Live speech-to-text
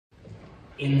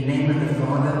In the name of the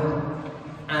Father,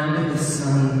 and of the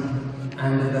Son,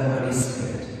 and of the Holy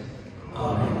Spirit.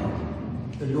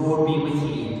 Amen. The Lord be with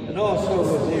you. And also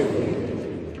with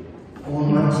you.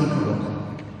 Almighty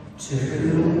God, to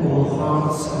whom all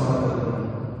hearts are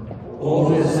open, all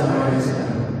desires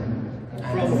known,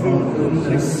 and from whom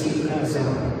no secrets are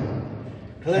hidden,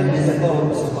 cleanse the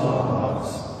thoughts of our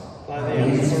hearts by the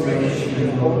inspiration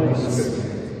of the Holy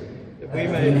Spirit, that we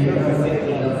may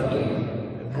perfectly love you,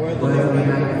 and worthily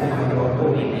magnify your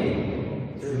holy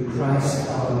name, through Christ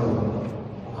our Lord.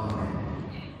 Amen.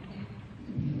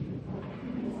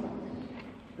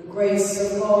 The grace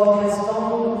of God has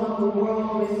dawned upon the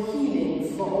world with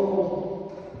healing for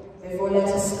all. Therefore let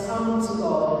us come to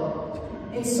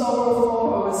God in sorrow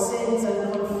for our sins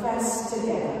and confess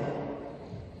together.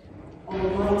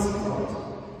 Almighty God,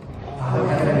 Our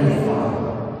Heavenly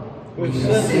Father, we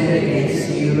sin against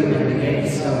you and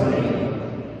against our neighbour,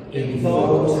 in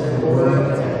thought and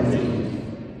word and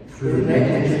deed, through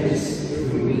negligence,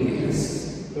 through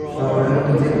weakness, through our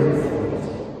own deliberate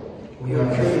fault. We are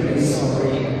truly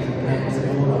sorry and repent of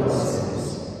all our sins.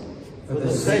 For the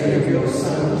sake of your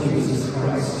Son, Jesus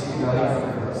Christ, who died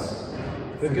for us,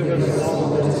 forgive us all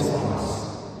that is past,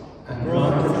 and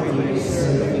grant that we may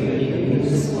serve you in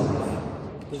this life,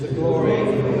 to the glory of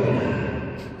your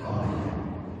name. Amen.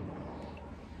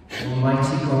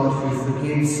 Almighty God, who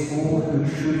forgives all who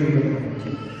truly repent,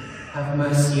 have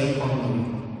mercy upon you,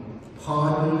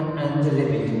 pardon and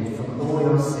deliver you from all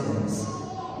your sins,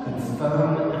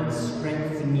 confirm and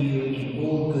strengthen you in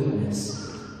all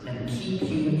goodness, and keep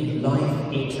you in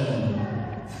life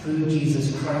eternal, through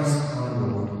Jesus Christ our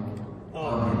Lord.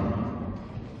 Amen.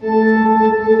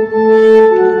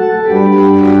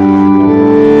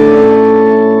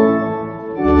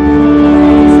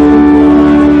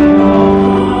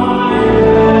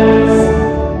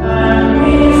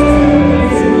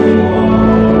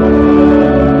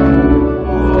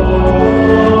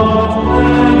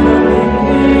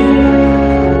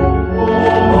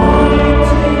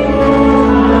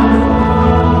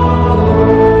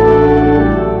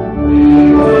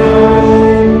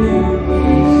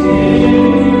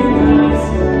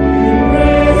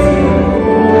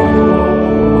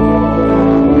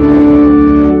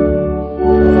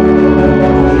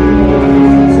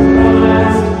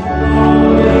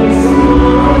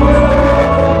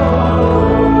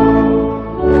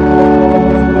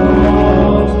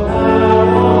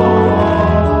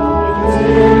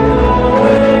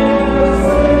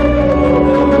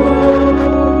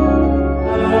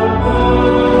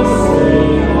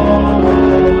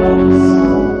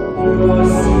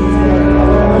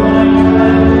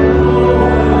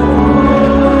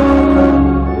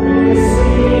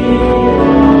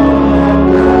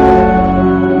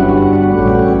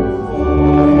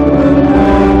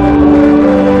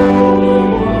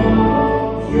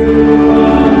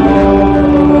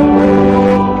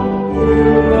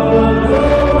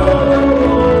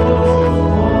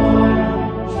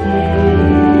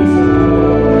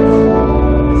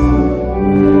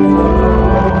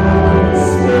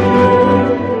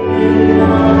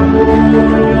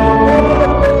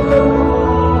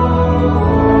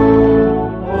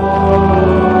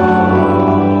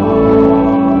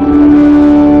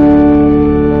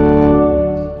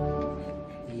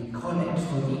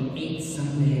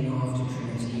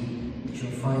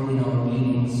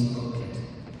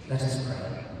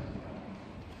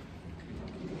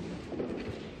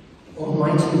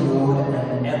 Almighty Lord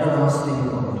and everlasting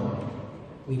God,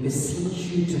 we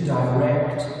beseech you to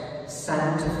direct,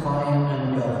 sanctify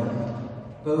and govern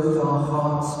both our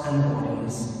hearts and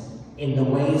bodies in the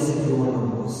ways of your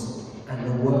laws and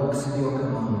the works of your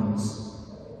commandments,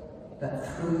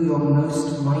 that through your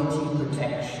most mighty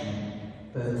protection,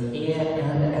 both here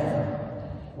and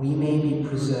ever, we may be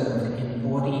preserved in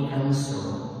body and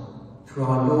soul, through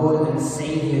our Lord and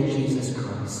Saviour Jesus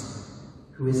Christ,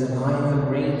 who is alive and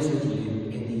reigns with you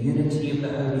in the unity of the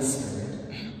Holy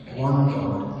Spirit, one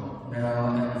God,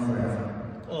 now and forever.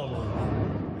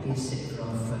 Amen. Please sit for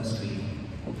our first reading.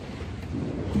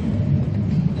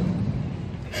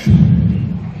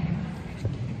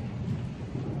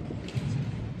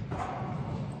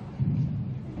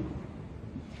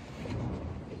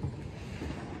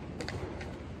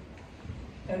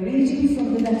 A reading from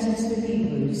the letter to the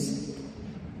Hebrews.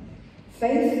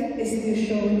 Faith is the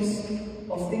assurance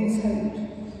of things hoped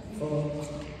for.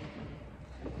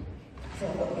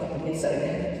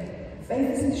 Faith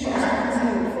is the assurance of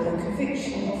things hoped for, the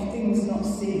conviction of things not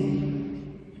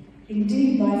seen.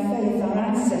 Indeed, by faith our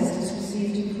ancestors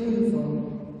received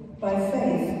approval. By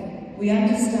faith we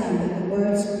understand that the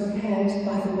words were prepared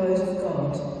by the word of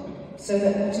God, so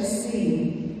that what is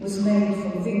seen was made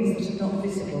from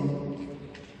visible.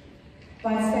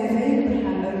 By faith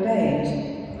Abraham obeyed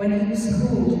when he was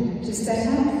called to set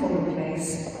out for a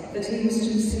place that he was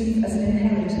to receive as an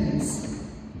inheritance.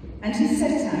 And he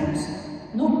set out,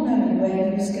 not knowing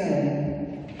where he was going.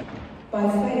 By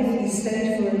faith he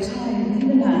stayed for a time in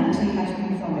the land he had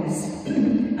been promised,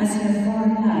 as in a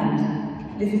foreign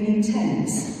land, living in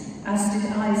tents, as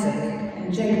did Isaac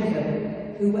and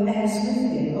Jacob, who were heirs with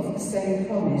him of the same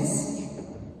promise.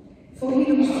 For he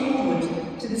looked forward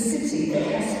to the city that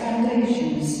has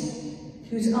foundations,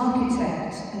 whose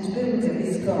architect and builder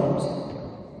is God.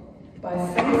 By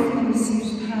faith he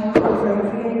received power of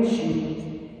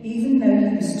procreation, even though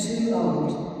he was too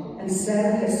old, and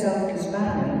Sarah herself was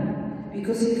barren,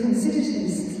 because he considered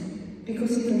him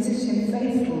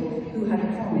faithful who had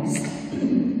promised.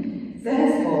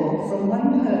 Therefore, from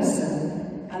one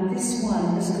person, and this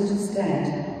one as good as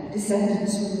dead,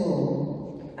 descendants were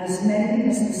born, as many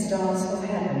as the stars of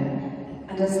heaven,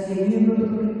 and as the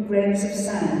innumerable grains of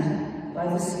sand by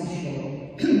the seashore.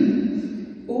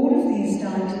 All of these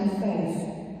died in faith,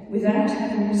 without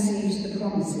having received the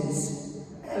promises,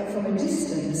 but from a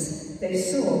distance they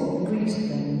saw and greeted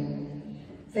them.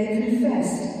 They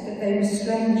confessed that they were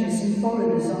strangers and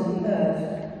foreigners on the earth.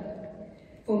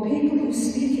 For people who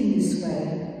speak in this way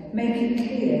make it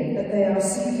clear that they are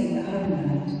seeking a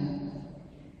homeland.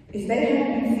 If they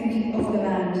had been thinking of the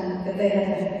land that they had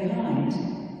left behind,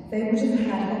 they would have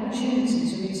had opportunity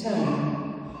to return.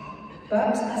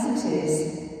 But as it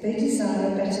is, they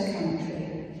desire a better country,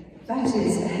 that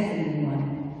is, a heavenly one.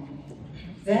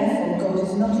 Therefore God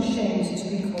is not ashamed to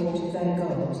be called their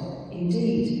God.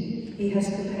 Indeed, he has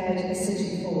prepared a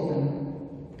city for them.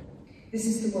 This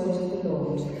is the word of the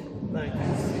Lord.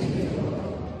 Thanks be to God.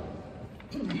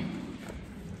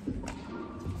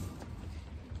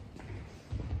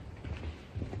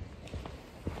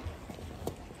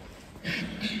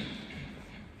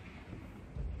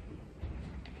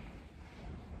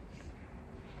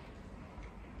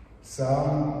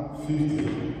 Psalm 50.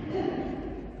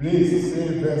 Please say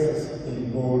verses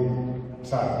in bold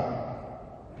type.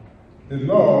 The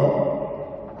Lord,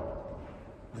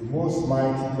 the most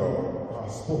mighty God,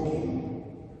 has spoken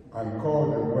and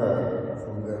called the word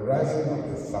from the rising of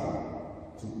the sun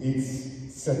to its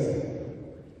setting.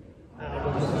 Out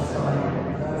of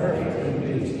Zion, perfect in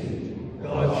beauty,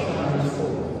 God shines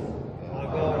forth. Our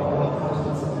God will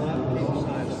not keep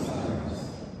silence.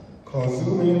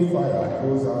 Consuming fire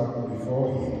goes out before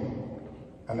him,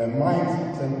 and a mighty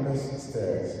tempest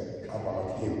stirs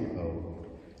about him.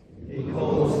 He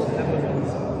calls the heaven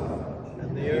above,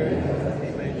 and the earth that he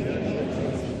may judge it.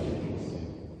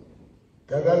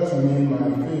 Gather to me my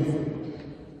faithful,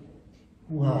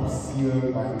 who have sealed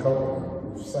my covenant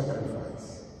with sacrifice.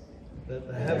 That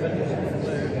the heavens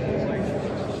declare his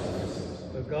righteousness,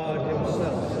 for God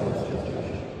himself is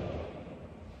just.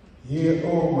 Hear,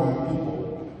 O my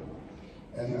people,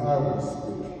 and I will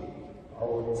speak. I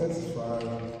will testify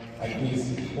against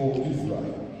you, O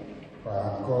Israel, for I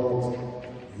am called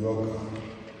your God.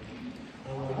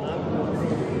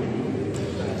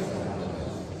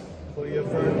 For your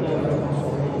burnt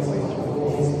offerings are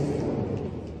always before.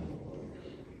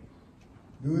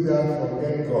 Do not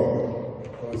forget God,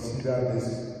 consider this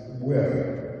well,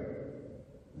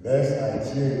 lest I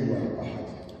tear you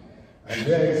apart, and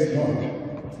there is none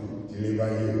to deliver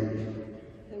you.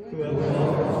 Whoever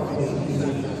offers peace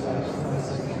and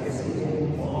sacrifices is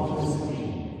all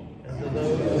clean, and to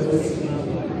those who do not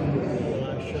like me will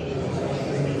I show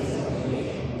salvation.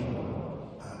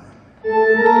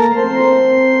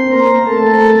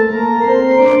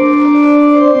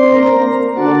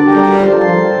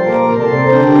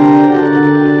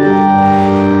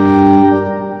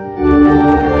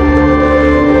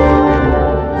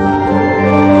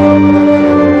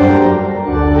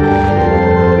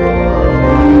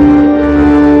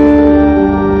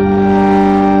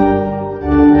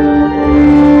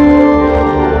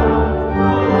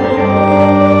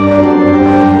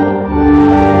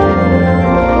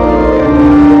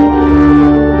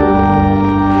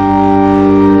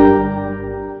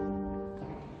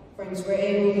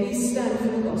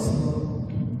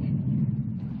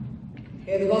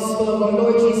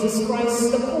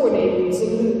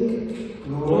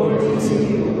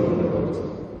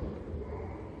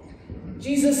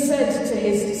 Jesus said to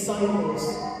his disciples,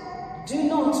 "Do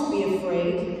not be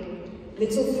afraid,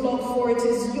 little flock, for it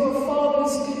is your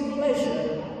Father's good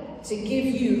pleasure to give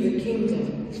you the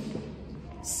kingdom.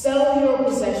 Sell your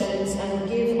possessions and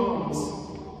give alms.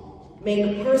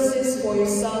 Make purses for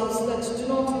yourselves that do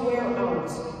not wear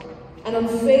out, an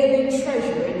unfailing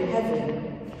treasure in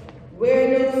heaven,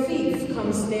 where no thief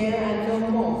comes near and no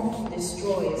moth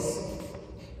destroys.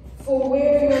 For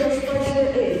where your treasure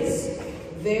is,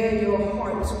 there your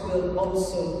heart will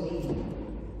also be.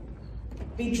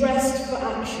 Be dressed for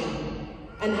action,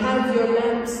 and have your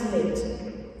lamps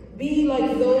lit. Be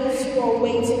like those who are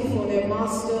waiting for their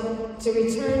master to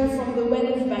return from the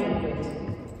wedding banquet,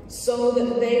 so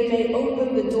that they may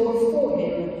open the door for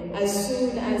him as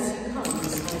soon as he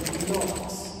comes and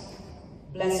knocks.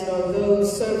 Blessed are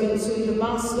those servants whom the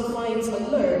master finds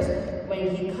alert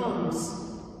when he comes.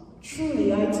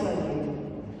 Truly I tell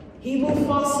you, he will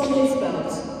fasten his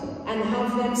belt and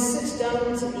have them sit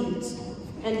down to eat,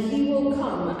 and he will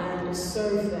come and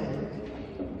serve them.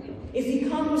 If he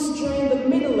comes during the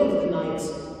middle of the night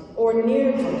or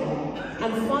near dawn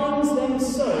and finds them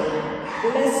so,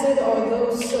 blessed are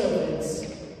those servants.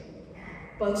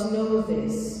 But know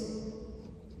this,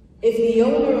 if the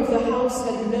owner of the house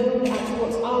had known at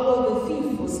what hour the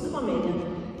thief was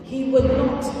coming, he would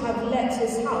not have let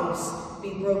his house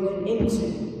be broken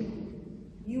into.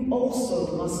 You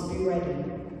also must be ready,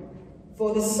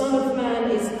 for the Son of Man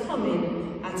is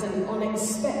coming at an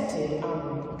unexpected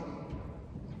hour.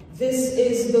 This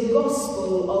is the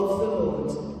gospel of the Lord.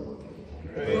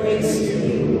 Praise to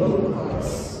you, O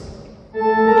Christ.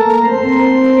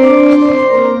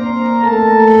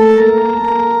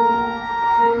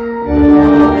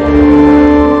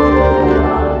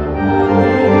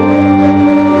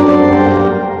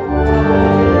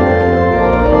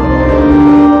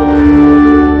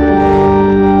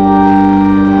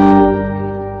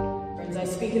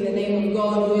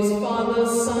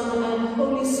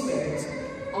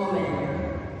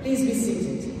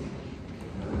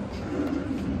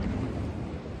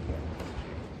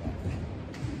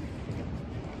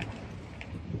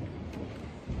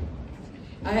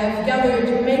 I have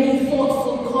gathered many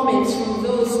thoughtful comments from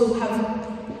those who have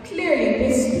clearly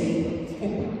missed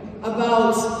me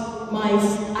about my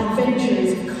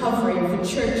adventures of covering for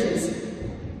churches.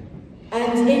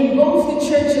 And in both the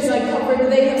churches I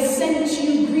covered, they have sent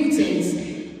you greetings,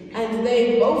 and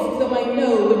they, both of them I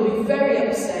know, would be very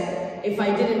upset if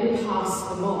I didn't pass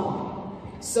them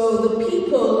on. So the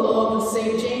people of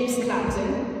St. James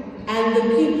Clapton and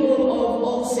the people of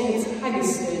All Saints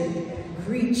Haggerston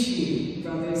greet you,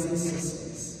 brothers and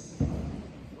sisters.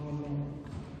 Amen.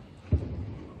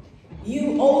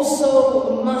 You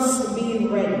also must be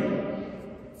ready,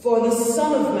 for the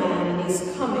Son of Man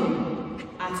is coming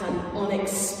at an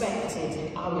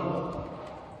unexpected hour.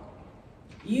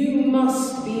 You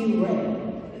must be ready.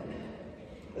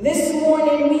 This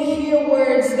morning we hear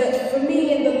words that for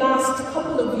me in the last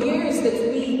couple of years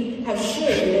that we have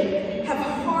shared have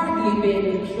hardly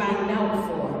been planned out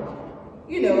for.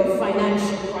 You know, a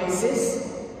financial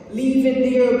crisis, leaving the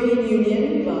European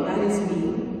Union, well, that is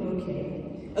me,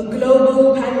 okay. A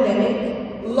global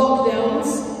pandemic,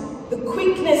 lockdowns, the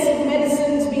quickness of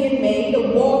medicines being made,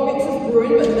 a war which was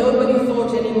brewing, but nobody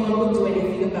thought anyone would do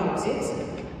anything about it.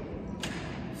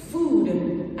 Food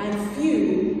and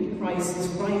fuel prices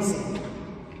rising.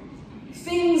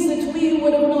 Things that we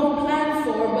would have not planned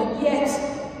for, but yet,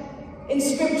 in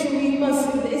Scripture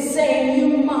it's saying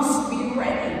you must be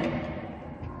ready.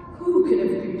 Who could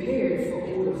have prepared for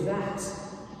all of that?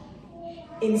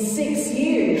 In 6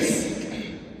 years,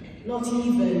 not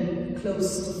even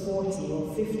close to 40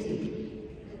 or 50.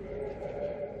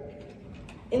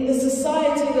 In the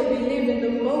society that we live in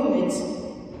the moment,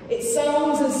 it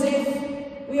sounds as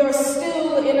if we are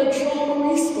still in a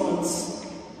trauma response.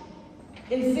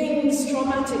 And things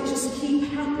traumatic just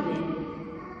keep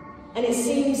happening. And it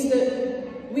seems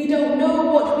that we don't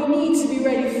know what we need to be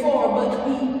ready for, but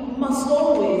we must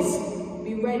always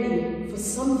be ready for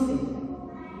something.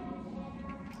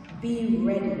 Be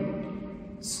ready,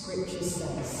 Scripture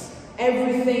says.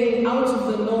 Everything out of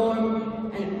the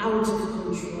norm and out of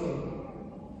control.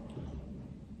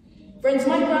 Friends,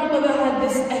 my grandmother had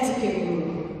this etiquette rule.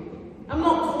 I'm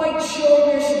not quite sure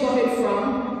where she got it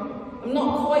from. I'm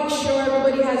not quite sure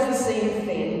everybody has the same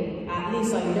thing. At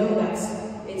least I know that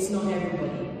it's not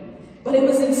everybody. But it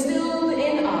was instilled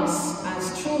in us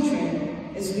as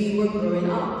children as we were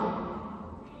growing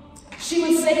up. She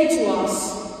would say to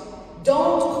us,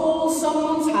 don't call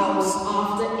someone's house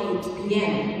after 8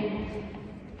 p.m.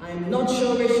 I'm not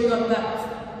sure where she got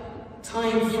that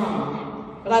time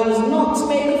from, but I was not to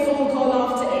make a phone call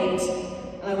after 8,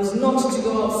 and I was not to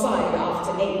go outside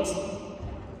after 8.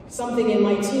 Something in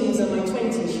my teens and my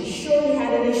 20s she surely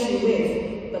had an issue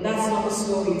with, but that's not the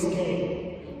story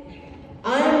today.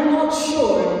 I'm not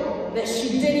sure that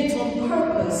she did it on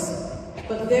purpose,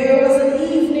 but there was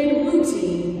an evening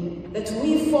routine that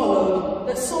we followed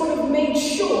that sort of made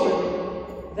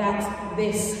sure that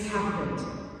this happened.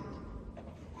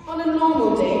 On a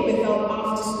normal day, without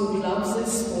after-school clubs and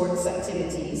sports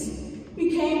activities,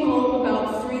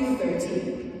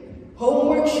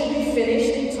 Homework should be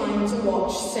finished in time to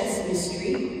watch Sesame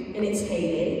Street in its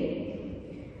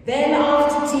heyday. Then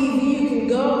after TV, you can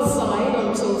go outside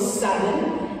until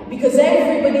 7, because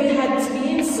everybody had to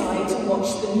be inside to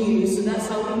watch the news, so that's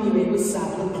how we knew it was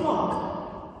 7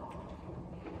 o'clock.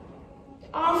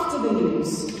 After the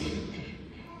news,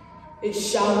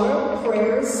 it's shower,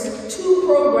 prayers, 2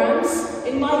 programs.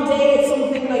 In my day, it's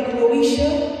something like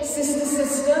Moesha, Sister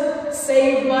Sister,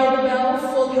 Saved by the Bell,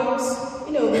 Full House,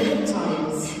 you know, the good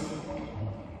times.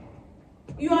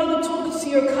 You either talk to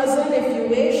your cousin if you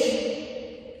wish,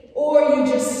 or you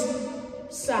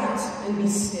just sat and be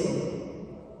still.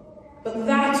 But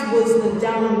that was the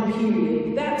down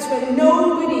period. That's when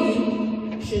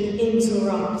nobody should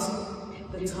interrupt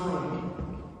the time.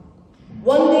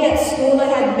 One day at school, I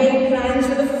had made plans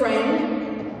with a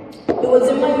friend. It was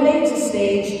in my later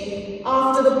stage,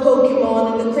 after the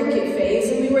Pokemon and the cricket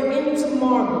phase, and we were into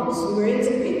marbles. We were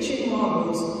into pitching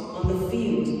marbles on the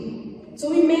field. So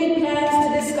we made plans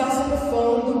to discuss on the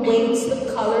phone the weights,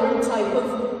 the color and type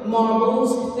of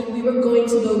marbles that we were going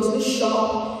to go to the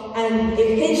shop. And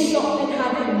if his shop didn't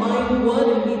have it, mine would,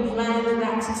 and we planned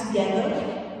that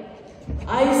together.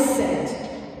 I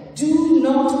said, do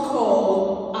not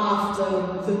call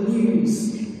after the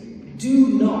news.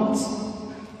 Do not.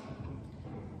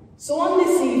 So on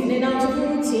this evening, out of the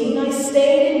routine, I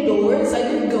stayed indoors. I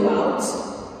didn't go out.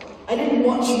 I didn't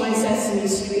watch my Sesame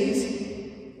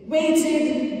Street.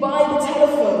 Waited by the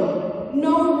telephone.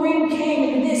 No ring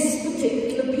came in this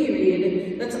particular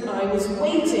period that I was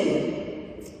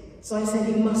waiting. So I said,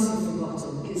 he must have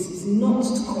forgotten, because he's not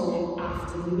to call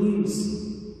after the news.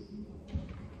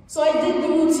 So I did the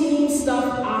routine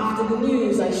stuff after the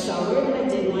news. I showered and I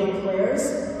did my prayers.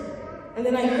 And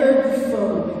then I heard the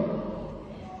phone.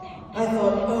 I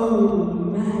thought, oh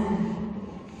man.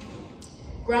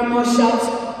 Grandma shouts,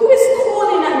 who is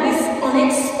calling at this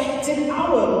unexpected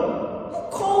hour?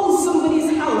 Who calls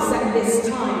somebody's house at this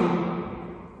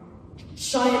time?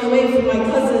 Shying away from my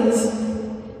cousins,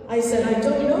 I said, I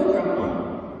don't know, Grandma.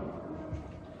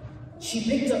 She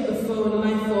picked up the phone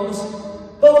and I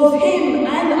thought, both him and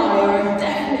I are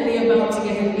definitely about to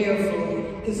get an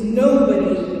earful, because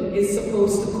nobody is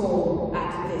supposed to call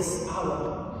at this hour.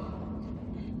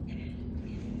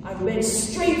 I went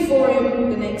straight for him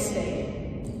the next day.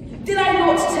 Did I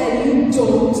not tell you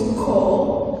don't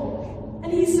call?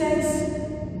 And he says,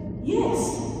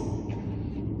 yes.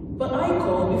 But I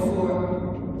called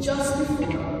before, just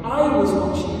before I was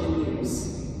watching the news.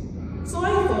 So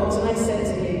I thought, and I said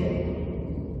to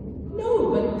him, no,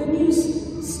 but the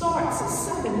news starts at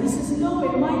 7. He says,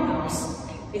 no, in my house,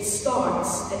 it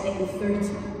starts at 8:30.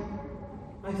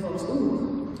 I thought,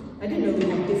 ooh, I didn't know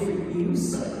we had different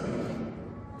views.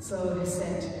 So I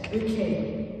said,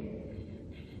 okay,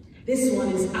 this one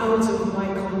is out of my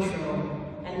control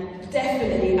and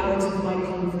definitely out of my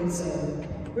comfort zone.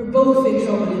 We're both in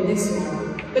trouble in this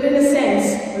one, but in a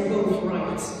sense, we're both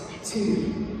right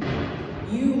too.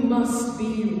 You must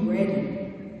be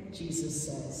ready, Jesus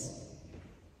says.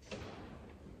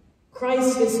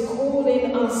 Christ is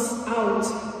calling us out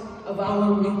of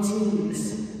our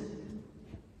routines,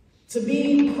 to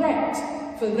be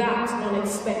prepped for that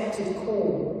unexpected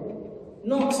call,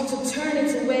 not to turn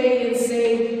it away and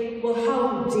say, well,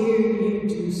 how dare you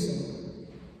do so?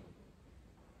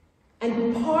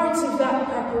 And part of that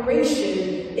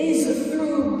preparation is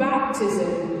through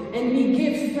baptism, and we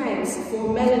give thanks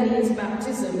for Melanie's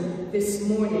baptism this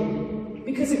morning,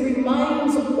 because it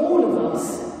reminds all of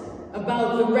us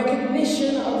about the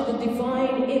recognition of the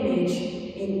divine image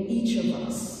in each of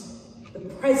us, the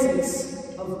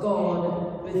presence of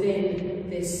God within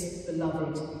this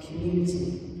beloved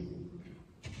community.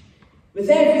 With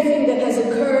everything that has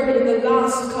occurred in the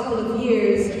last couple of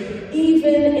years,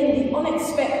 even in the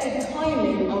unexpected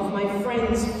timing of my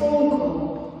friend's phone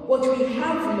call, what we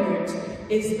have learned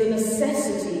is the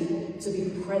necessity to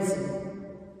be present.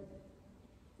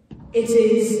 It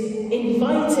is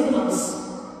inviting us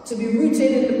to be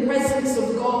rooted in the presence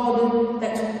of God,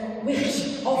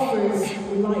 which offers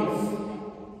life.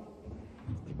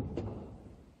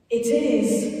 It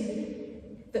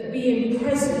is that being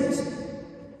present,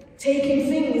 taking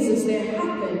things as they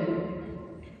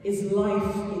happen, is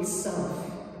life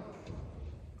itself.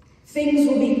 Things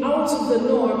will be out of the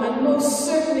norm and most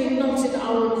certainly not in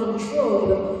our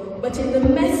control, but in the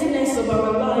messiness of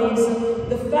our lives,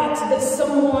 the fact that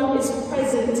someone is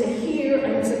present to hear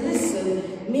and to listen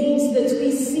means that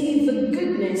we see the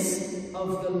goodness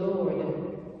of the Lord.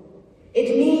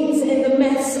 It means in the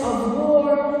mess of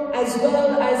war, as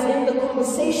well as in the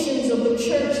conversations of the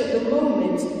church at the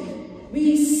moment,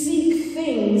 we seek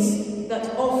things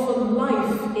that offer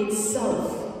life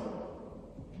itself.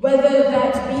 whether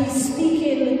that be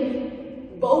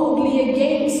speaking boldly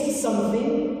against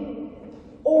something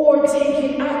or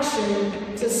taking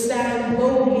action to stand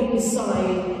boldly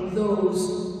beside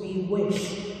those we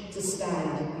wish to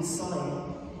stand beside.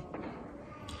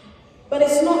 But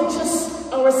it's not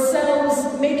just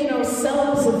ourselves making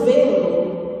ourselves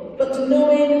available, but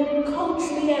knowing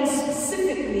culturally and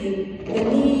specifically the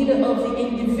need of the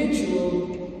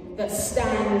individual that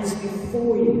stands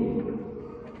before you.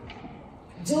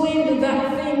 Doing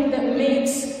that thing that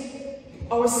makes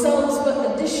ourselves,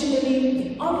 but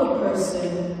additionally the other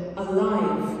person,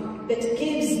 alive, that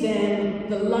gives them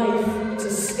the life to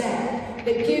step,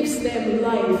 that gives them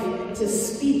life to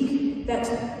speak, that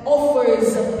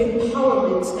offers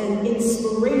empowerment and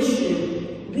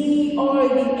inspiration. We are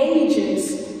the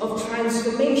agents of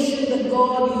transformation that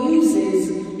God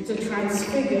uses to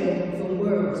transfigure the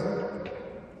world.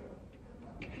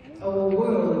 Our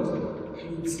world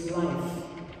needs life.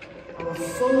 Our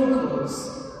phone calls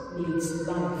needs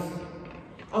life.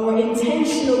 Our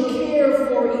intentional care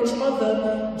for each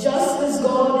other, just as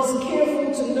God is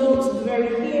careful to note the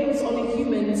very hairs on a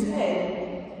human's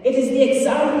head, it is the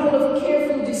example of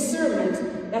careful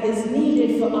discernment that is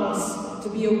needed for us to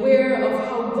be aware of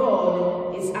how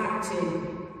God is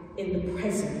acting in the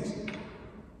present.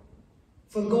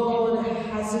 For God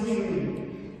has a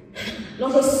dream,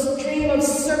 not a stream of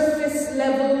surface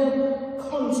level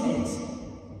content,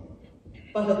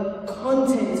 but a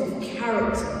content of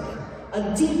character,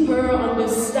 a deeper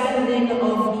understanding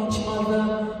of each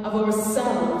other, of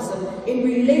ourselves, in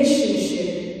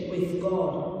relationship with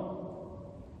God.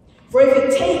 For if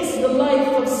it takes the life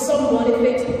of someone, if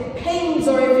it pains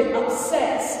or if it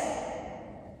upsets,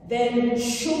 then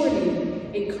surely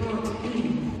it can't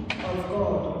be of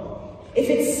God. If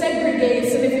it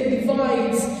segregates and if it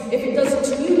divides, if it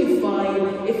doesn't unify,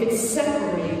 if it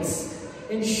separates,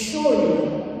 then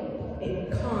surely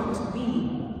it can't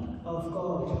be of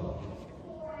God.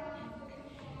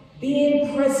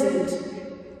 Being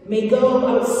present may go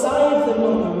outside the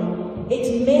norm.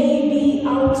 It may be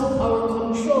out of our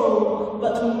control,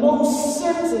 but most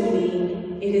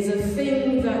certainly it is a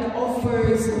thing that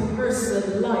offers a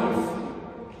person life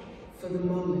for the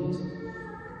moment.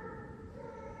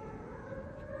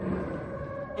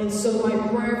 And so my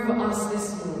prayer for us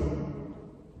this morning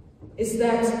is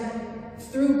that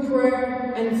through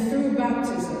prayer and through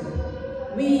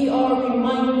baptism, we are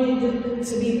reminded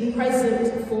to be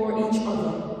present for each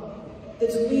other,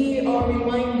 that we are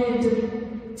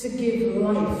reminded to give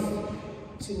life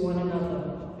to one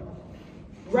another,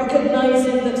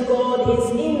 recognizing that God is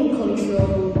in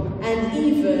control and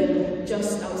even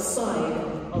just outside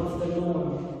of the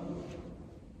norm.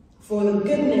 For the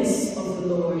goodness of the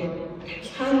Lord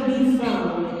can be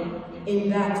found in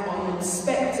that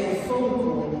unexpected phone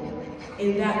call,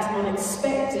 in that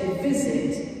unexpected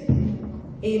visit,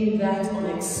 in that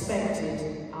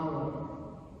unexpected hour.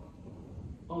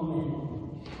 Amen.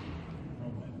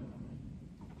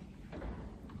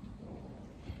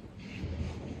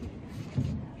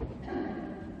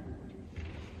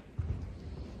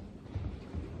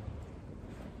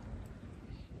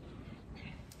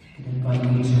 I invite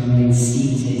you to remain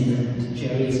seated, and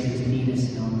Jerry is going to lead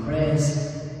us in our prayers,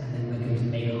 and then we're going to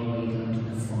make our way down to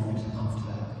the font after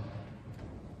that.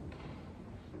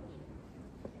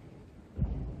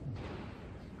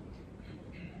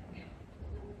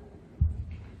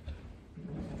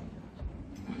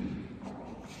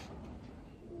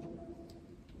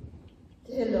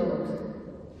 Dear Lord,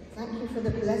 thank you for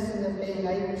the blessing of being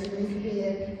able to live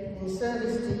here in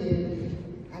service to you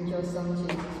and your Son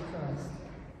Jesus Christ.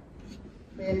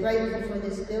 We are grateful for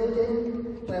this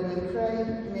building where we pray,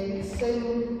 meet,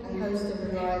 sing and host a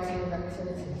variety of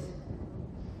activities.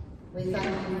 We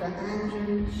thank you for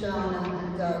Andrew, Shana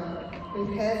and Doug,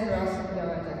 who care for us and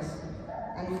guide us,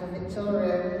 and for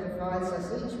Victoria, who provides us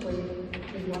each week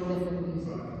with wonderful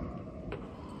music.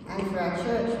 And for our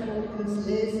church wardens,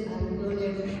 Liz and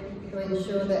William, who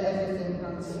ensure that everything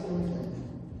runs smoothly.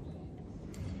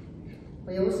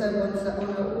 We also want to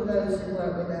honour all those who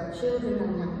work with our children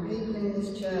and young people in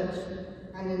this church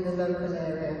and in the local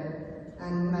area,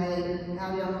 and may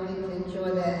our young people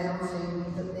enjoy their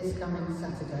outing this coming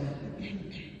Saturday.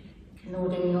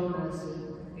 Lord, in your mercy,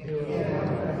 hear our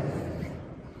prayer.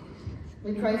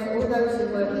 We pray for all those who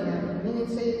work in our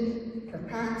community, for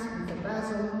Pat and for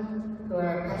Basil, who are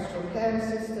our pastoral care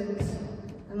assistants,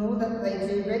 and all that they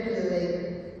do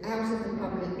regularly out of the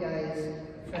public gaze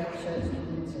for our church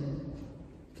community.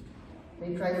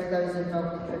 We pray for those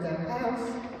involved with our house,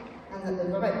 and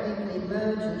that the right people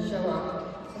emerge and show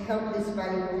up to help this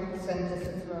valuable centre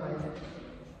to thrive.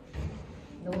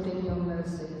 Lord, in your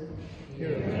mercy.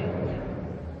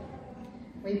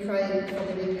 We pray for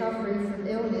the recovery from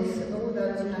illness of all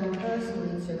those known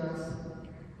personally to us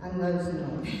and those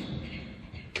not.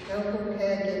 Help all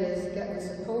caregivers get the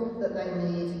support that they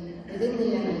need within the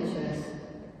NHS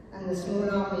and the small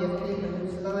army of people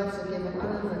whose lives are given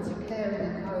over to caring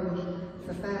at home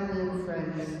for family and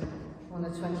friends on a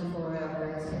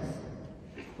 24-hour basis.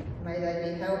 May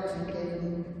they be helped and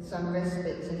given some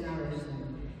respite to nourish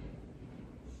them.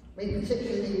 We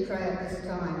particularly pray at this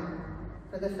time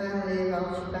for the family of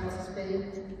Archie Battersby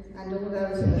and all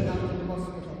those at the London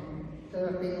Hospital who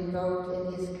have been involved in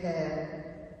his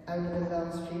care over the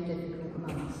last few difficult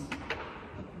months.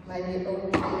 May all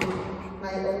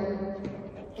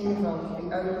involved be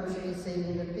open to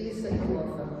receiving the peace that you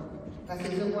offer, that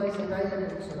is always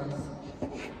available to us,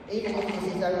 even if this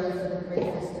is only for the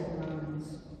briefest of moments.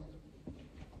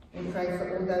 We pray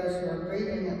for all those who are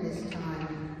grieving at this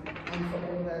time and for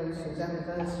all those whose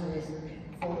anniversaries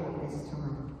fall at this time.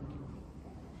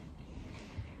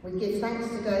 We give thanks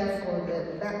today for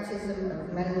the baptism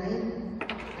of Melanie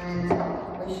and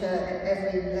wish her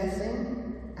every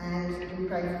blessing, and we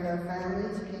pray for her family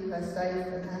to keep her safe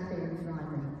and happy and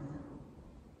thriving.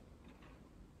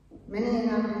 Many in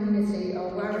our community are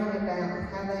worrying about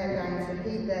how they are going to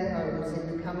heat their homes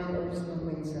in the coming autumn and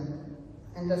winter,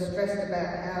 and are stressed about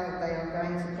how they are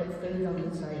going to put food on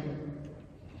the table.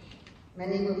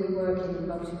 Many will be working in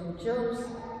multiple jobs,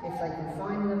 if they can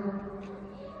find them,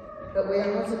 but we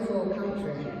are not a poor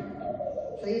country.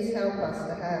 Please help us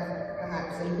to have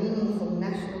perhaps a meaningful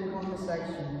national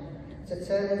conversation to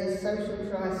turn this social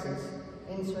crisis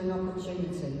into an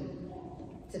opportunity,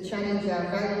 to change our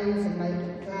values and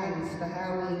make plans for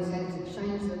how we intend to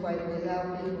change the way we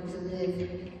allow people to live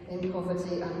in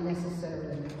poverty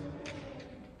unnecessarily.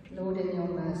 Lord, in your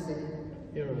mercy.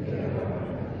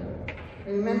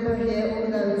 Remember here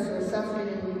all those who are suffering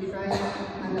in Ukraine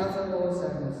and other war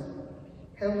zones.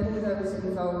 Help all those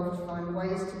involved find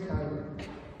ways to cope,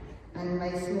 and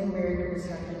may small miracles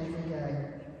happen every day.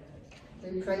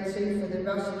 We pray too for the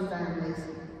Russian families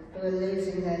who are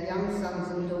losing their young sons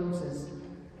and daughters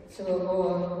to a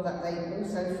war that they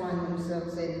also find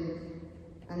themselves in,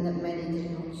 and that many did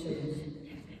not choose.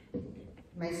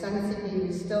 May sanity be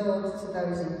restored to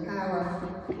those in power,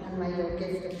 and may your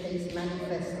gift of peace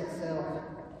manifest itself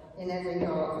in every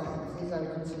heart that is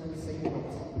open to receive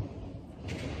it.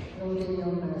 Lord, in your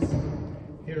mercy.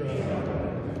 Hear us.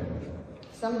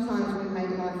 Sometimes we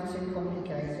make life too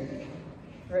complicated.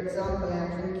 For example, our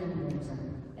drinking water.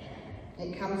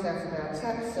 It comes out of our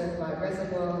taps served by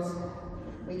reservoirs.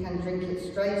 We can drink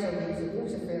it straight or use a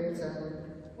water filter.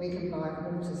 We can buy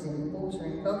water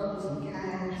in bottles and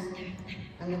cans,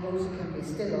 and the water can be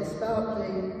still or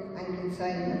sparkling and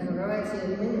contain a variety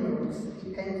of minerals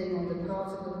depending on the part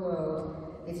of the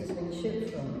world it has been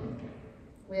shipped from.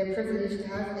 We are privileged to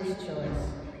have this choice,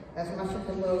 as much of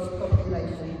the world's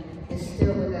population is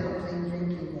still without clean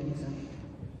drinking water.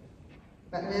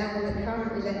 But now, with the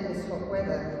current relentless hot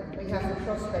weather, we have the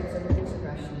prospect of water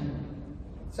rationing.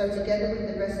 So together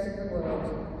with the rest of the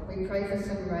world, we pray for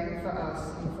some rain for us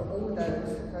and for all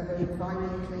those for whom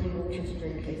finding clean water to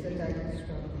drink is a daily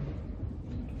struggle.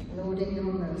 Lord, in your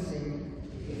mercy.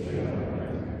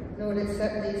 Lord,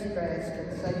 accept these prayers for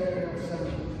the sake of your Son,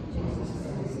 Jesus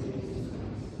Christ.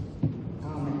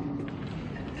 Amen.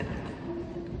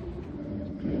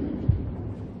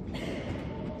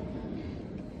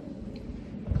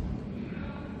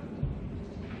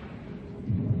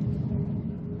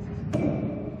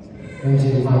 I'm going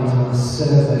to invite our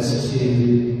servers to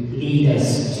lead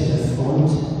us to the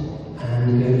front,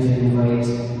 and we're going to invite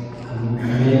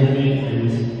Melanie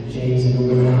and James and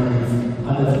Laura and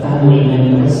other family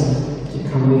members to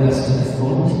come with us to the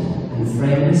front, and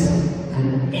friends,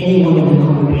 and anyone in the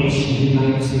congregation who'd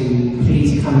like to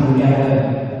please come and gather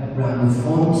around the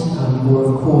front, or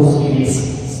of course you may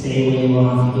stay where you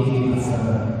are if you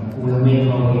prefer. We'll make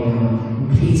our way down.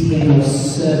 And please bring your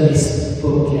service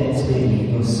booklets with you,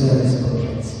 your service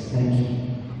booklets. Thank you.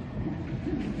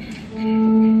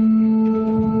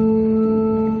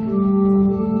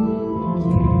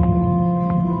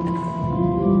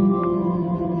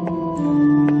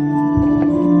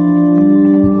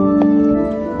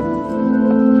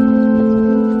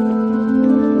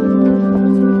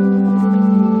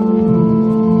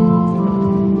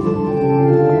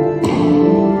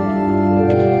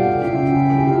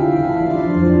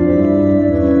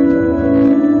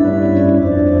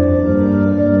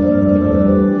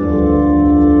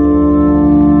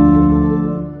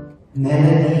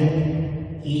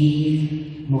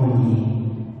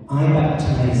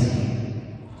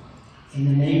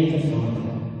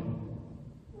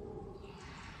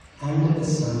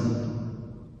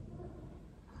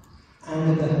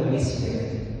 and of the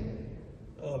Spirit.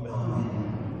 Amen.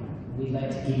 Amen. We'd like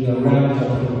to give you a round of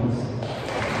applause.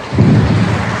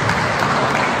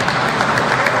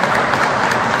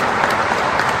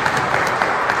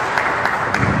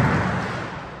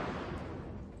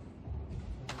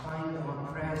 Find our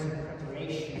prayers of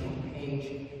preparation on page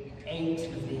 8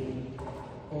 of the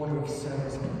Order of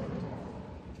Service.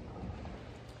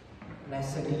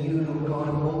 Blessed are you, Lord God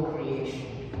of all creation.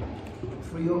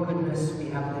 Through your goodness we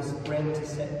have this bread to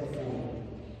set before you,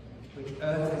 which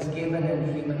earth has given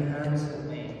and human hands have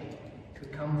made, to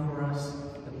come for us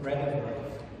the bread of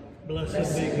life.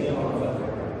 Blessed be God.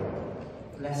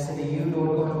 Blessed are you,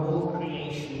 Lord God of all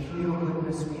creation. Through your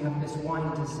goodness we have this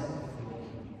wine to set before you,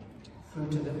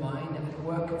 fruit of the vine and the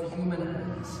work of human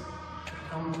hands, to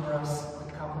come for us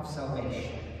the cup of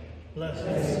salvation.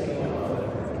 Blessed be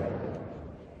God.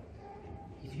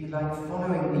 If you like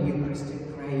following the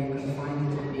Eucharistic prayer, you can find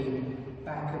it at the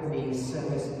back of the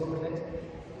service booklet.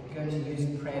 We're going to use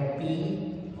prayer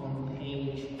B on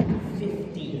page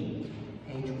 15,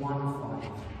 page 15.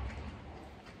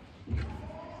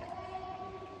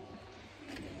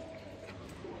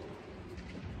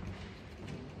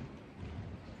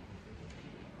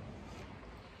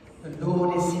 The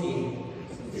Lord is here.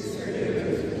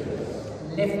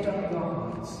 Lift up your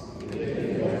hearts.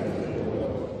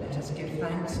 Let us give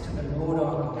thanks to the Lord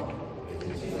our God.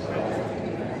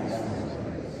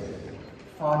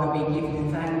 Father, we give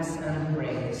you thanks and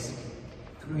praise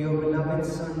through your beloved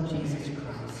Son, Jesus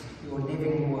Christ, your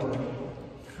living Word,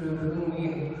 through whom you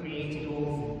have created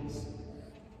all things,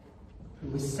 who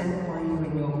was sent by you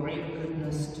in your great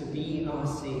goodness to be our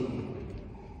Saviour.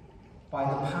 By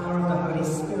the power of the Holy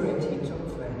Spirit he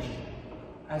took flesh.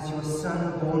 As your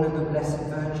Son, born of the Blessed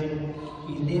Virgin,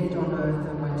 he lived on earth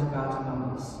and went about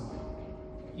among us.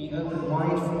 He opened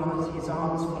wide for us his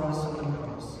arms for us on the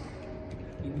cross.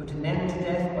 He put an end to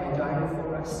death by dying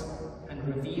for us, and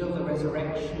revealed the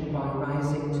resurrection by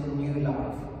rising to new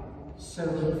life. So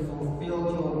he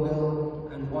fulfilled your will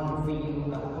and won for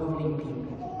you a holy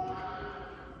people.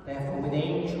 Therefore with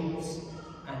angels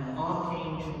and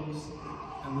archangels,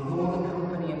 and with all the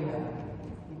company of heaven,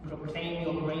 we proclaim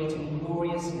your great and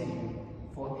glorious name,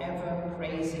 forever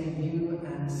praising you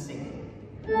and singing.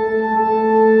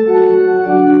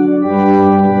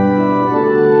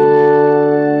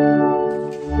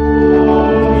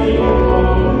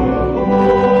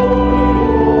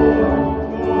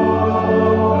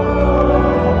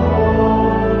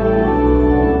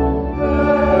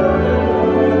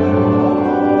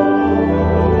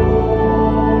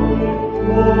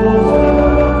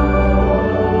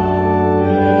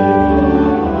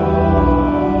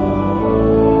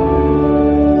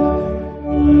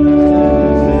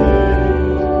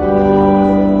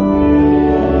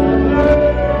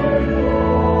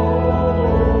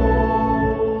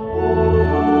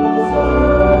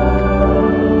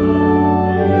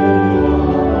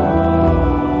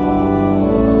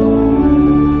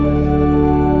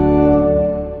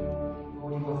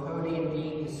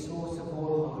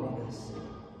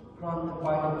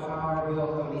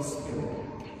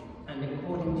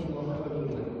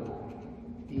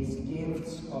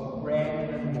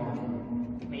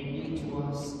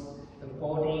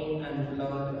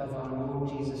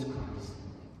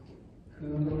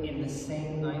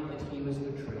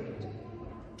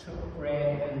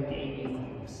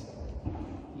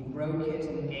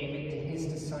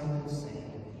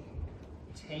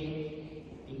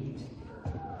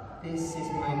 This is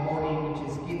my body which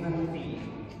is given for you.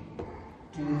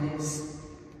 Do this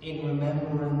in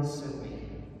remembrance of me.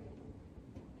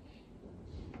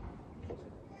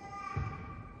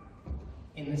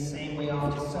 In the same way,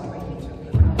 after supper, he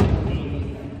took the cup and gave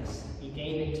you thanks. He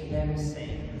gave it to them,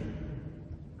 saying,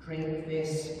 "Drink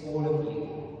this, all of you.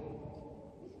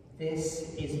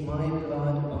 This is my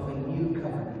blood of a new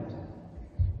covenant,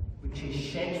 which is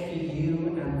shed for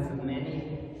you and for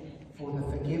many, for the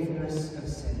forgiveness of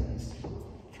sins.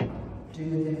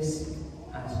 Do this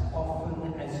as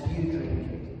often as you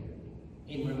drink it,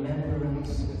 in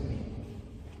remembrance of me."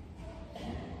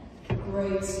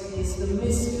 Great is the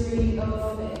mystery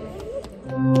of faith.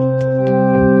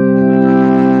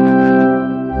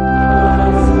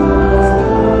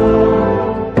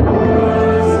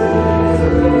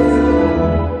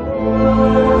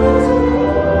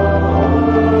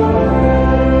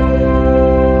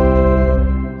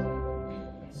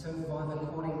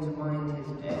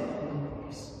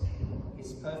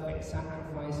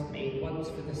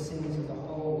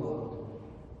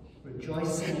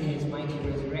 Rejoicing in his mighty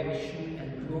resurrection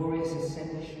and glorious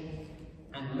ascension,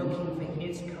 and looking for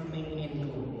his coming in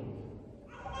glory,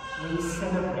 we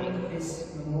celebrate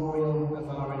this memorial of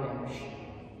our redemption.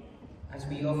 As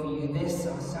we offer you this,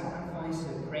 our sacrifice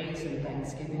of praise and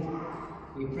thanksgiving,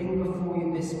 we bring before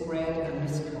you this bread and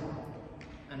this cup,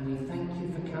 and we thank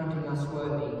you for counting us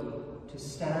worthy to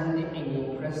stand in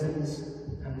your presence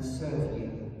and serve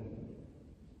you.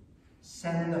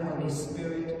 Send the Holy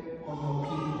Spirit on your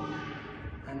people,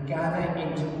 and gather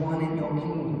into one in your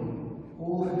kingdom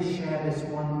all who share this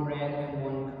one bread and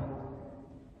one cup,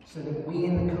 so that we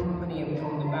in the company of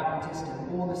John the Baptist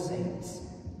and all the saints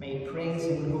may praise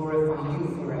and glorify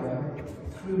you forever,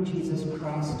 through Jesus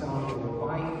Christ our Lord,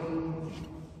 by whom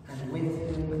and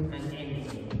with whom and in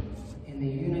whom, in the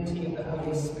unity of the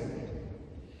Holy Spirit,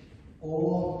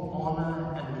 all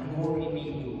honour and glory be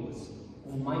yours,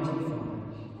 Almighty Father,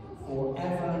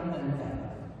 forever and ever.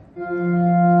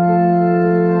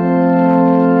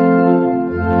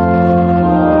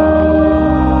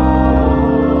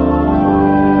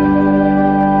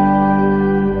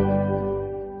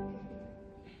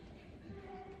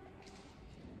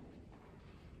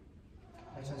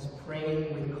 Let us pray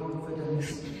with confidence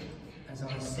as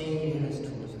our Saviour has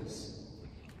taught us.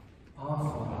 Our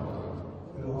Father,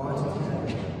 who art in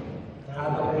heaven,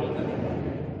 hallowed be thy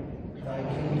name. Thy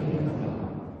kingdom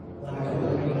come, thy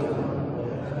will be done on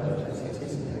earth as it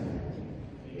is in heaven.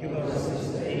 Give us this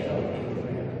day our daily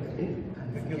bread, and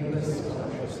forgive us our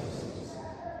trespasses,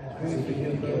 as we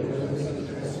forgive those who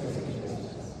trespass against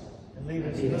us. And lead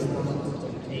us not into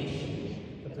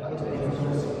temptation, but deliver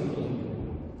us from evil.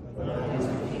 For thine is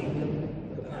the kingdom,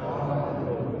 the power, and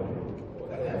the glory,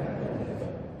 forever and ever.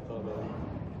 Amen.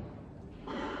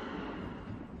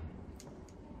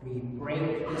 We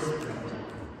break this bread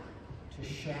to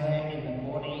share in the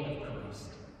body of Christ.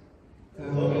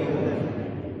 Though we are many,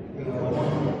 we are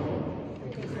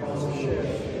one, because we share.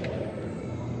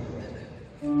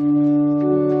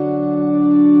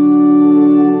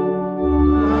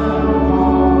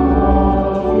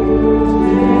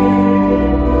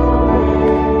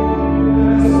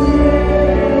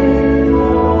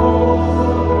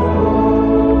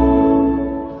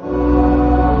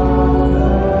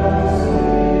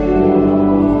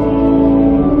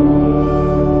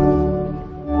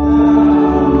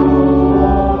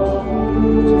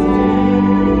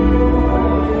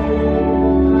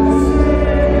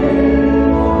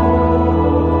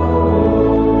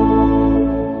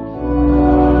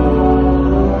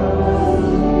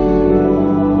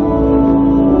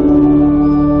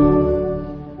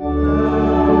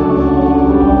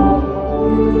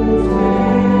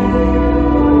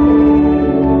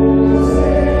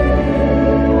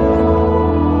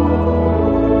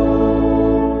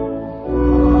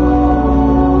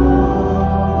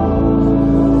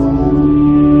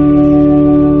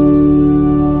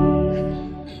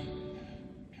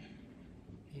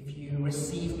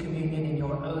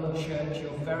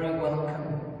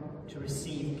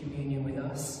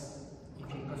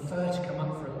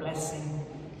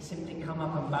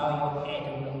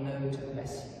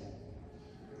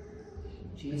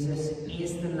 Jesus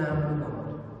is the Lamb of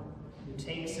God, who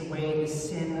takes away the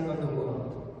sin of the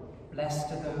world.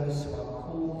 Blessed are those who are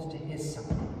called to his Son.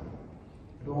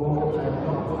 Lord, I am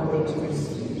not worthy to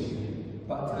receive you,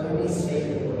 but only say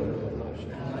the word,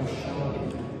 and I shall be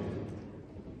healed.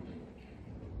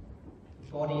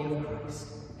 Body of Christ.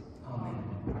 Amen.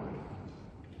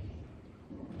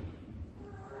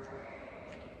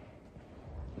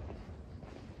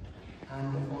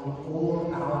 And on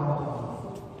all our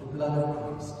behalf, the blood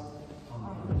of Christ.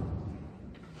 Amen.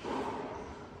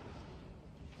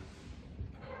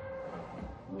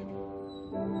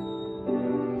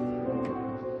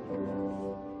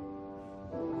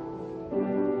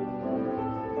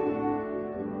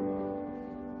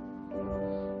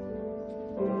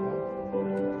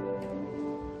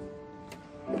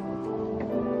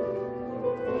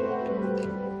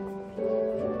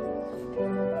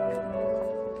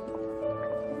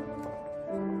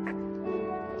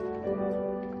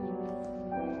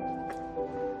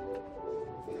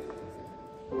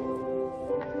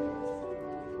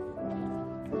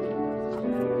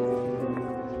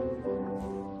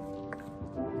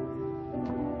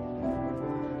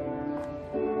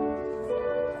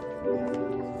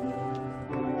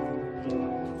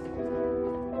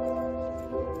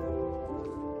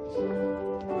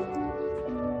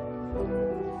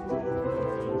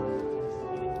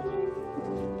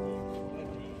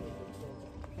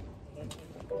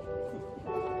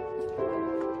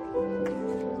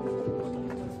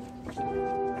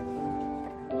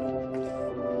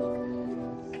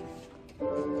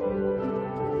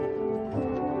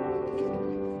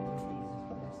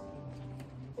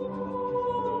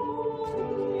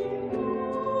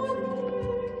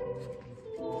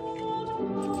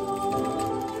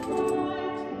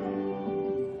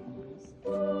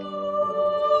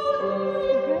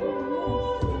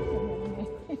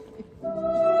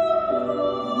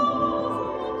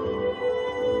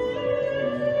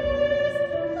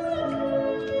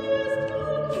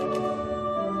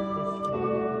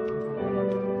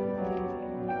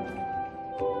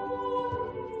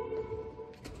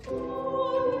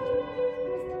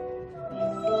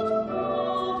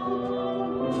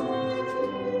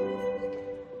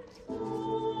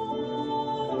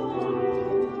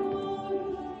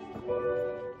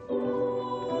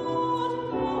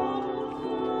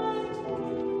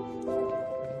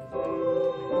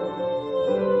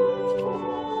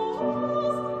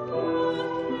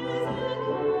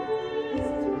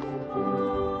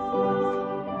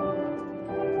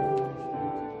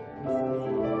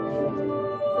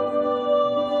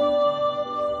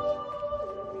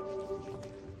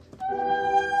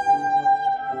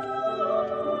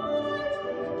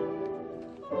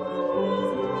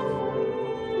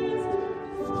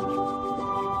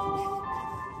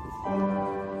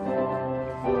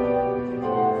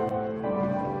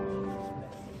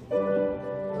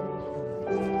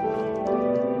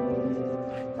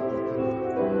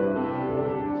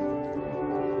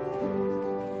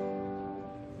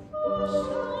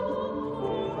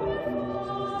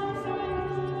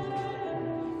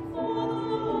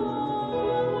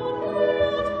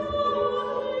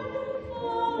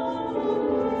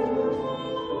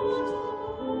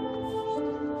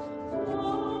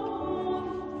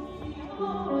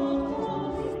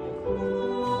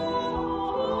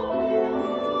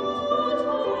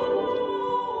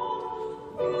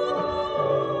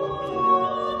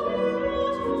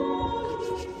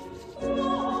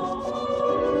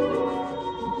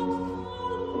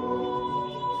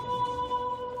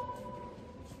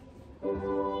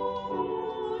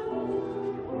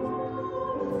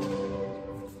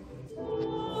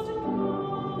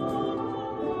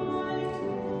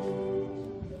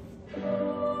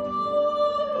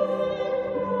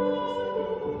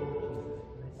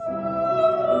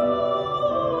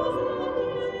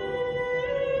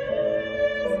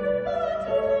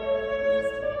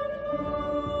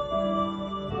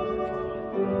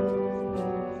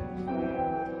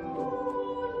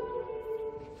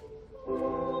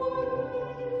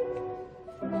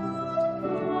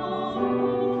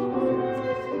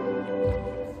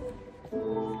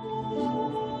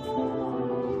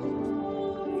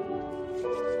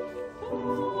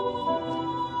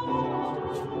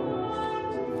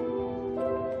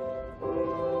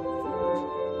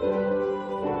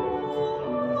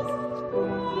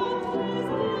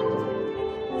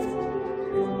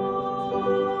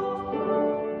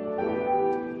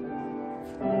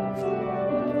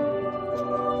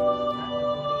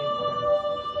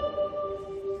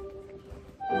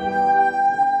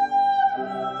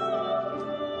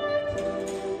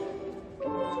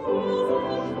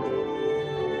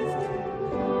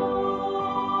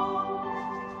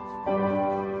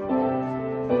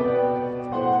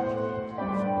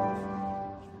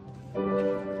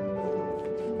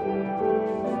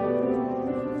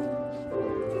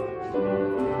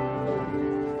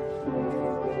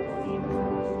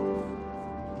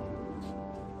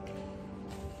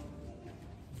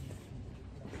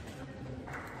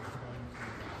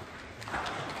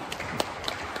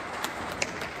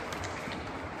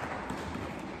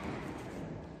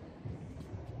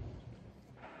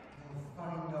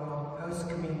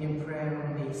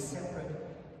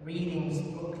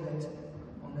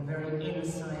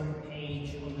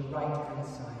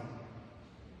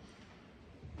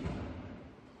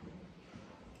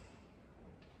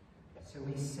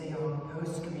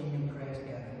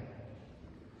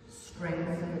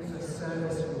 Strengthen the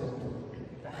service room,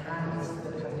 the hands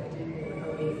that have did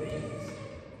holy things.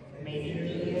 May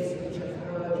the ears which have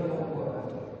heard your word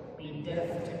be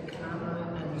deaf to clamour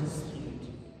and dispute.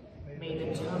 May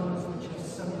the tongues which have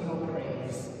sung your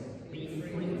praise be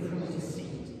free from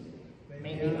deceit.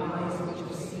 May the eyes which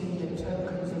have seen the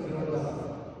tokens of your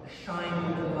love shine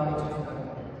with the light of heaven.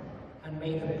 And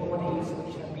may the bodies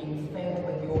which have been fed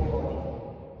with your body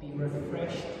be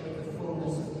refreshed with the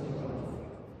fullness of your life.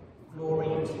 Glory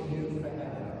to you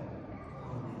forever.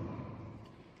 Amen.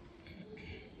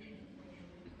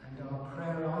 And our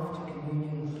prayer after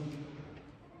communion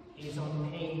is on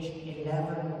page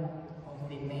 11 of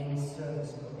the main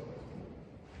service book.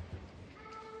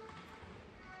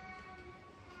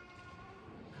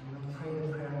 And we'll pray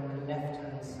the prayer on the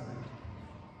left-hand side.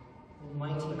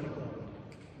 Almighty God,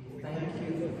 we thank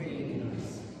you for feeding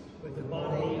us with the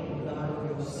body and blood of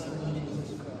your Son,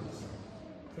 Jesus Christ.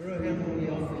 Through him we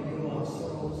offer you our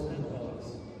souls and bodies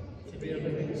to be a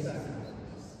living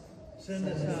sacrifice. Send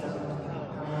us out in the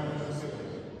power of the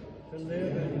Spirit to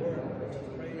live and work to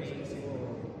praise and glory.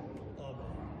 Amen.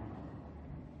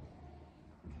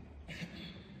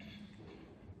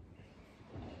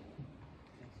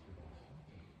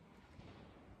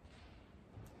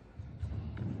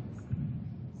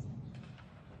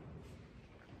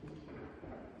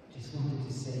 Just wanted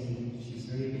to say, she's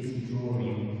very busy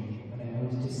drawing, but I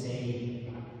wanted to say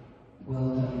well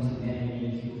done to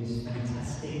Melanie, who was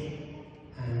fantastic,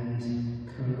 and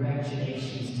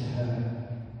congratulations to her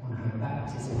on her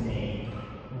baptism day.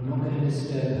 We're not going to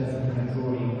disturb her from her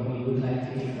drawing, but we would like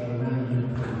to give her a round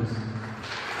of applause.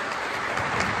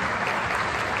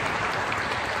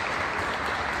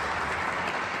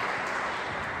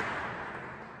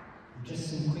 Just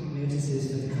some quick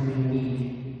notices for the coming week.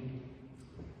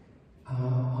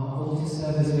 Our altar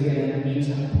service, we're going to meet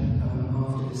up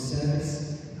after the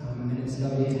service, and it's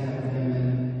lovely to have them.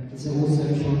 And it's also a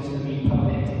chance for me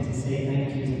public to say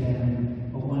thank you to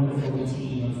them, a wonderful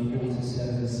team of altar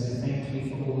service. So thank you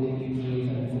for all that you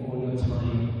give and for all your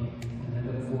time, and I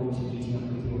look forward to meeting up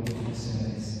with you after the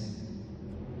service.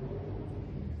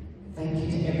 Thank you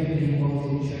to everybody involved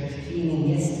in church cleaning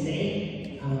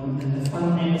yesterday, and the fun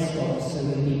never stops, so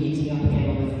we'll be meeting up again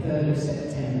on the 3rd of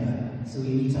September. So we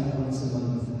meet up once a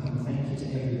month. Thank you to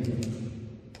everybody.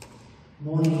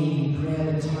 Morning evening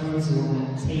prayer, the times are on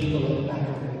that table at the back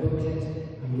of the booklet,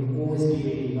 and you'll always be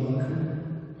really welcome.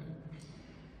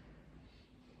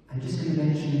 I'm just going to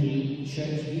mention the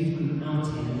church youth group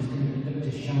outing. I'm just going to look to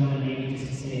Shana maybe just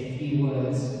to say a few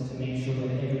words to make sure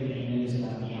that everybody knows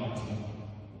about the outing.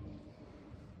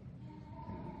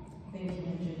 Thank you,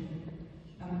 Andrew.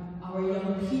 Our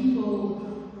young people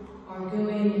are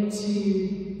going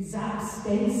to Zap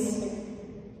Space.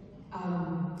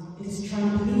 It is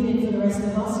trampolining for the rest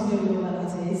of us who don't know what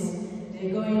that is.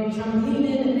 They're going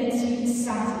trampolining next week,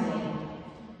 Saturday.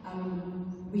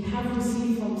 We have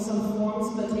received some forms,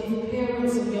 but if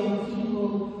parents of young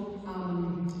people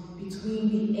between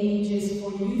the ages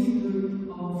for youth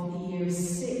group of year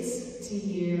 6 to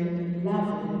year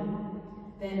 11,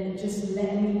 then just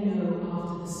let me know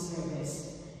after the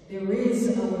service. There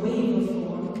is a waiver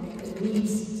form that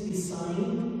needs to be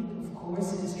signed. Of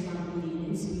course, it is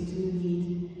trampolining, so we do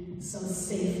need some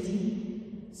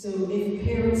safety. So if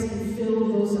parents can fill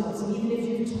those out, so even if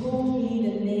you've told me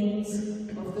the names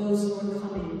of those who are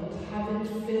coming but haven't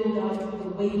filled out the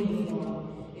waiver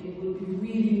form, it would be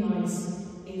really nice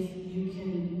if you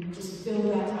can just fill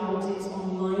that out. It's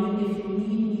online. If you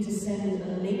need me to send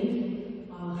a link,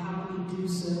 I'll happily do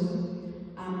so.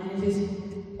 And it is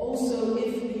also,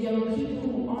 if the young people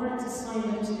who aren't signed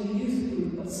up to the youth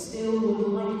group but still would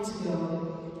like to go,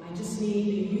 I just need a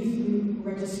youth group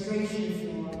registration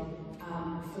form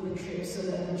for the trip so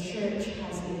that the church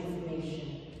has the information.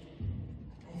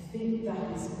 I think that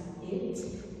is it.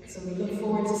 So we look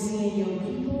forward to seeing young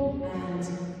people, and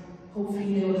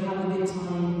hopefully they'll have a good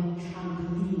time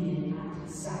trampolining at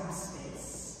Zap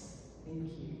Space.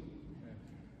 Thank you.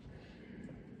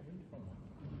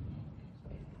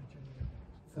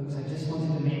 Folks, I just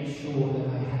wanted to make sure that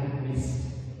I hadn't missed.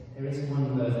 There is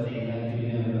one birthday that I do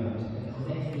know about. Are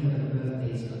there any other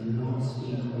birthdays from last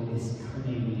week or this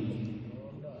coming week?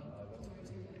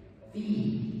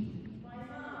 My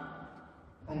mom.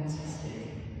 Fantastic.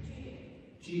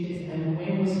 Judith, and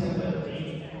when was her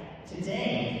birthday?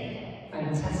 Today.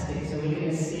 Fantastic. So we're going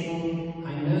to sing.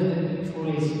 I know that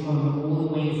Victoria's come all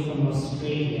the way from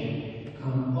Australia,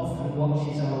 often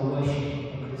watches our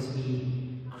worship because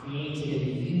we created a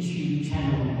YouTube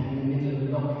channel in the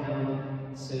middle of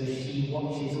lockdown, so she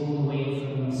watches all the way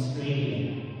from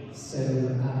Australia. So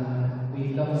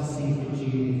we'd love to sing for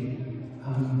Judith.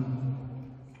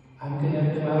 I'm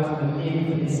out and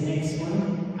in for this next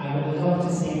one. I would love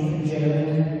to sing for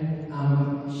Joan.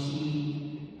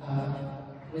 She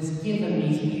was given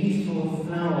these beautiful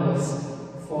flowers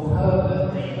for her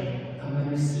birthday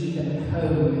and received them at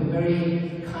home and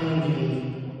very kindly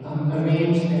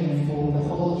arranged them for the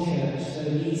whole church. So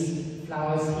these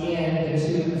flowers here, the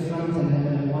two at the front and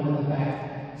then one at the back.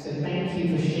 So thank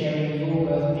you for sharing your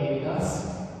birthday with us,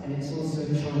 and it's also a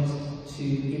chance to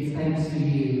give thanks to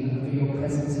you for your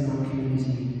presence in our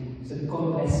community. So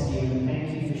God bless you and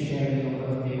thank you for sharing your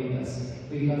birthday with us.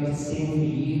 We'd love to sing for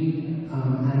you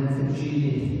and for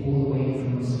Judith all the way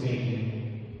from Australia.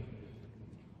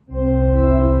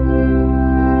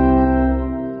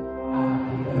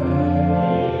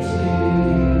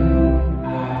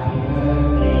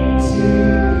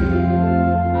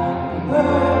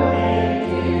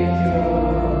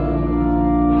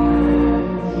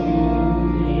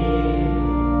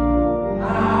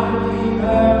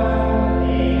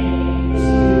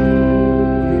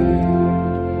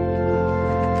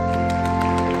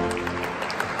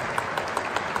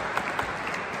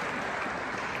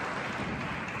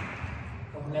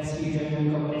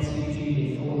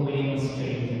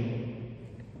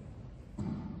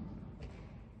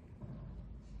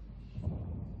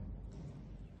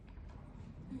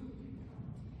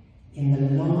 In the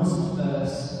last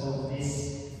verse of this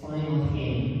final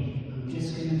hymn, I'm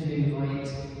just going to invite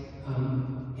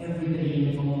everybody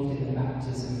involved in the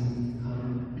baptism,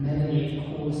 Melanie of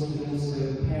course, but also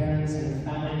parents and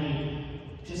family,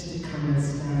 just to come and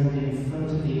stand in front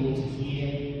of the altar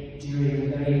here during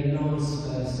the very last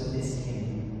verse of this hymn.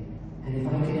 And if I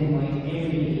can invite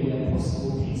everybody where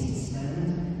possible, please to stand,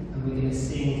 and we're going to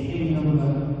sing hymn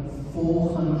number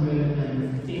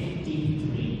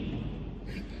 453.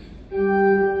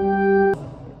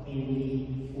 In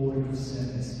the order of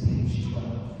service, page 12.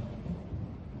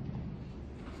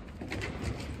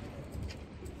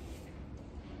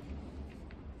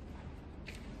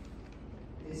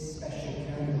 This special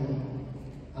candle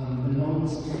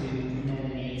belongs to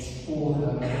Melanie. It's for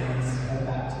her as her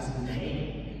baptism day.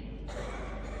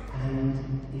 And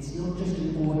it's not just an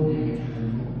ordinary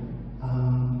candle.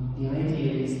 The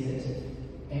idea is that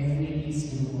every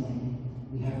Easter morning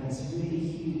we have this really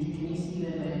huge, can you see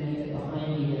there, Melanie, that behind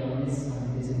me there on this side,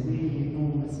 there's a really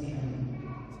enormous candle.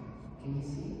 Can you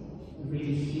see? A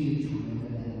really huge one over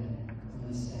there on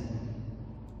the stand.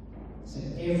 So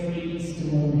every Easter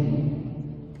morning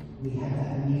we have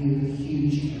that new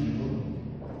huge candle,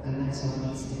 and that's our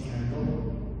Easter candle.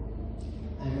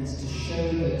 And it's to show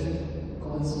that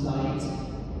God's light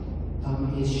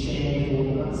is shared with all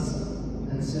of us.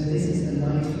 And so this is the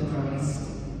light of Christ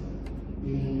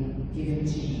being given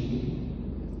to you,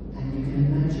 and you can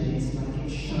imagine it's like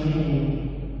it's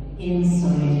shining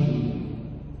inside you,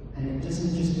 and it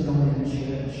doesn't just belong in the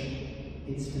church,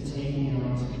 it's for taking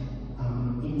out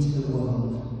into the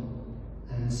world.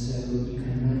 And so you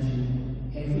can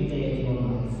imagine every day of your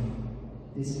life,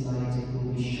 this light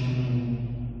will be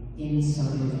shining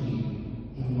inside of you,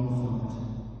 in your heart.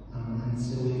 And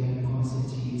so we're going to pass it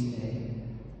to you today.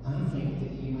 I think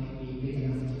that you might be big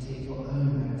enough to take your own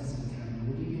baptism candle.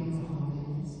 Would you be on for holding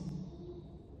this?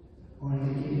 Or I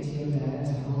can give it to your dad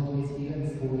to hold with you and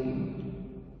for you.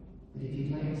 But if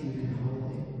you'd like to, you can hold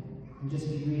it. And just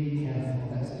be really careful,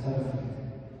 that's perfect.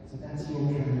 So that's your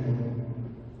candle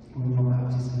on your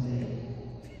baptism day.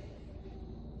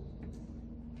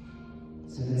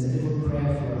 So there's a little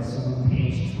prayer for us on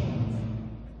page 12.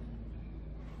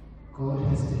 God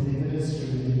has delivered us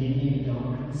from the dominion of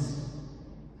darkness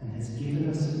and has given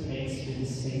us a place with the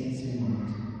saints in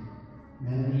light.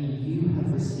 Melanie, you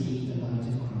have received the light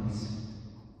of Christ.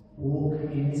 Walk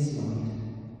in this light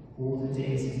all the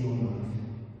days of your life.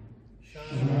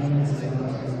 Shine as a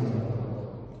light of the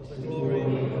world, to the glory of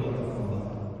God the Father.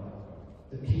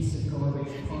 The peace of God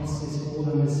which passes all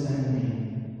understanding,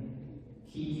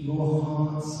 keep your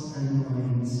hearts and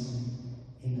minds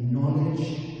in the knowledge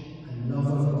and love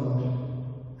of God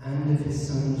and of His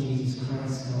Son Jesus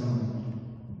Christ our Lord.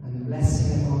 And the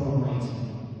blessing of God Almighty,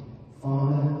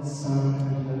 Father, Son,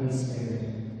 and Holy Spirit,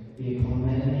 be upon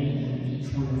Melanie and each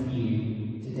one of you,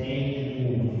 today and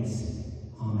always.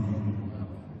 Amen.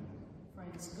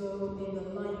 Friends, go in the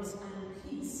light and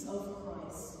peace of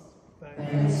Christ.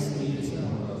 Thanks be to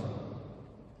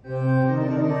God.